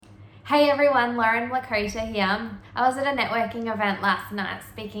Hey everyone, Lauren Lakota here. I was at a networking event last night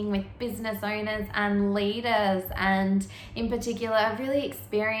speaking with business owners and leaders, and in particular really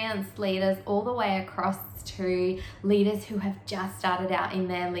experienced leaders all the way across to leaders who have just started out in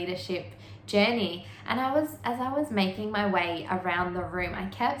their leadership journey. And as I was making my way around the room, I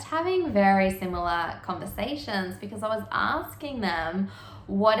kept having very similar conversations because I was asking them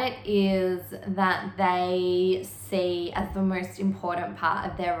what it is that they see as the most important part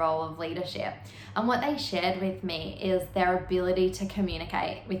of their role of leadership. And what they shared with me is their ability to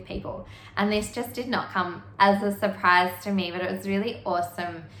communicate with people. And this just did not come as a surprise to me, but it was really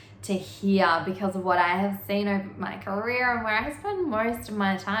awesome to hear because of what I have seen over my career and where I spend most of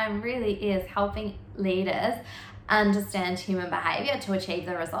my time really is helping leaders understand human behavior to achieve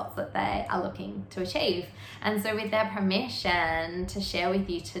the results that they are looking to achieve. And so with their permission to share with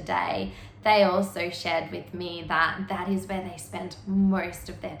you today, they also shared with me that that is where they spend most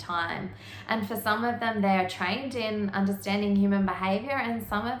of their time. And for some of them, they are trained in understanding human behavior, and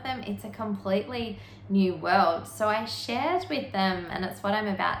some of them, it's a completely new world. So I shared with them, and it's what I'm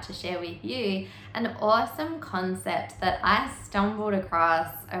about to share with you, an awesome concept that I stumbled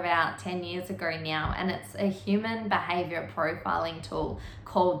across about 10 years ago now, and it's a human behavior profiling tool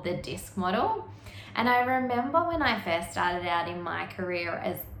called the DISC model. And I remember when I first started out in my career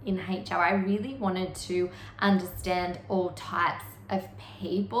as in HR, I really wanted to understand all types of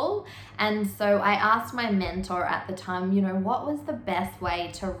people. And so I asked my mentor at the time, what was the best way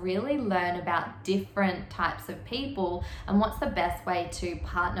to really learn about different types of people and what's the best way to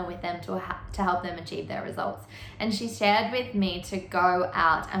partner with them to help them achieve their results. And she shared with me to go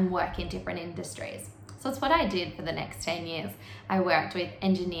out and work in different industries. So it's what I did for the next 10 years. I worked with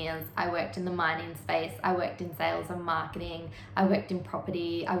engineers, I worked in the mining space, I worked in sales and marketing, I worked in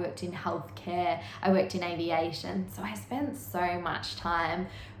property, I worked in healthcare, I worked in aviation. So I spent so much time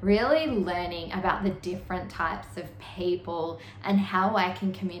really learning about the different types of people and how I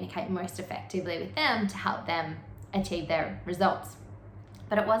can communicate most effectively with them to help them achieve their results.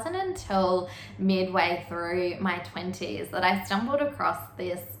 But it wasn't until midway through my 20s that I stumbled across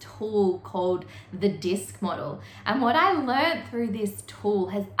this tool called the DISC model. And what I learned through this tool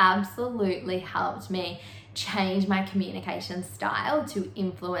has absolutely helped me change my communication style to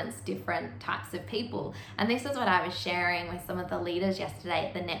influence different types of people. And this is what I was sharing with some of the leaders yesterday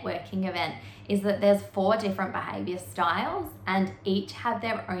at the networking event, is that there's 4 different behavior styles and each have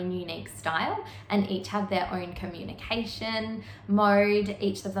their own unique style and each have their own communication mode.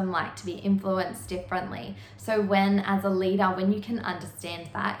 Each of them like to be influenced differently. So as a leader, when you can understand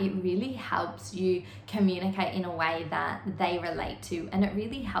that, it really helps you communicate in a way that they relate to, and it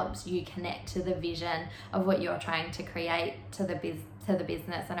really helps you connect to the vision of what you're trying to create to the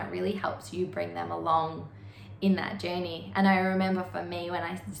business, and it really helps you bring them along in that journey. And I remember for me, when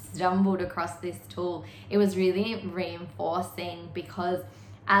I stumbled across this tool, it was really reinforcing because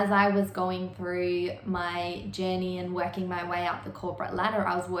as I was going through my journey and working my way up the corporate ladder,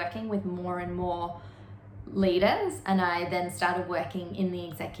 I was working with more and more leaders, and I then started working in the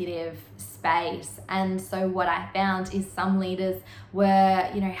executive space. And so what I found is some leaders were,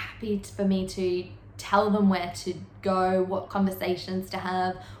 happy for me to tell them where to go, what conversations to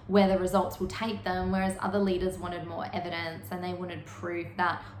have, where the results will take them, whereas other leaders wanted more evidence and they wanted proof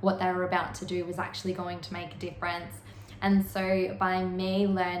that what they were about to do was actually going to make a difference. And so by me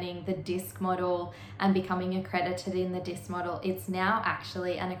learning the DISC model and becoming accredited in the DISC model, it's now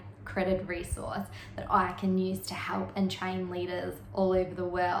actually an accredited resource that I can use to help and train leaders all over the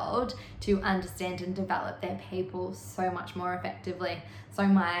world to understand and develop their people so much more effectively. So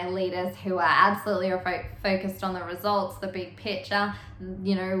my leaders who are absolutely focused on the results, the big picture,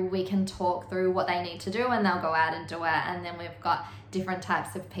 we can talk through what they need to do and they'll go out and do it. And then we've got different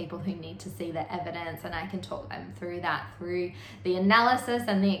types of people who need to see the evidence, and I can talk them through that through the analysis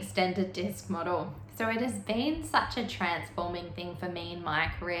and the extended DISC model. So it has been such a transforming thing for me in my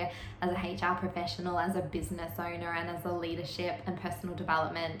career as a HR professional, as a business owner, and as a leadership and personal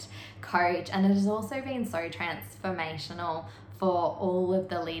development coach. And it has also been so transformational for all of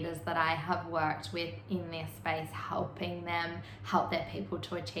the leaders that I have worked with in this space, helping them help their people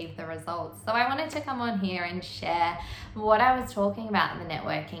to achieve the results. So I wanted to come on here and share what I was talking about in the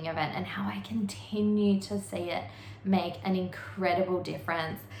networking event and how I continue to see it make an incredible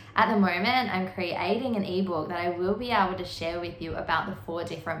difference. At the moment, I'm creating an ebook that I will be able to share with you about the 4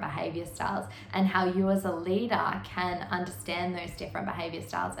 different behavior styles and how you as a leader can understand those different behavior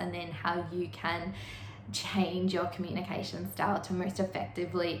styles, and then how you can change your communication style to most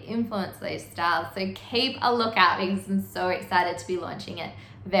effectively influence those styles. So keep a lookout because I'm so excited to be launching it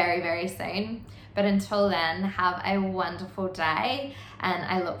very, very soon. But until then, have a wonderful day, and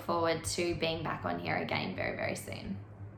I look forward to being back on here again very, very soon.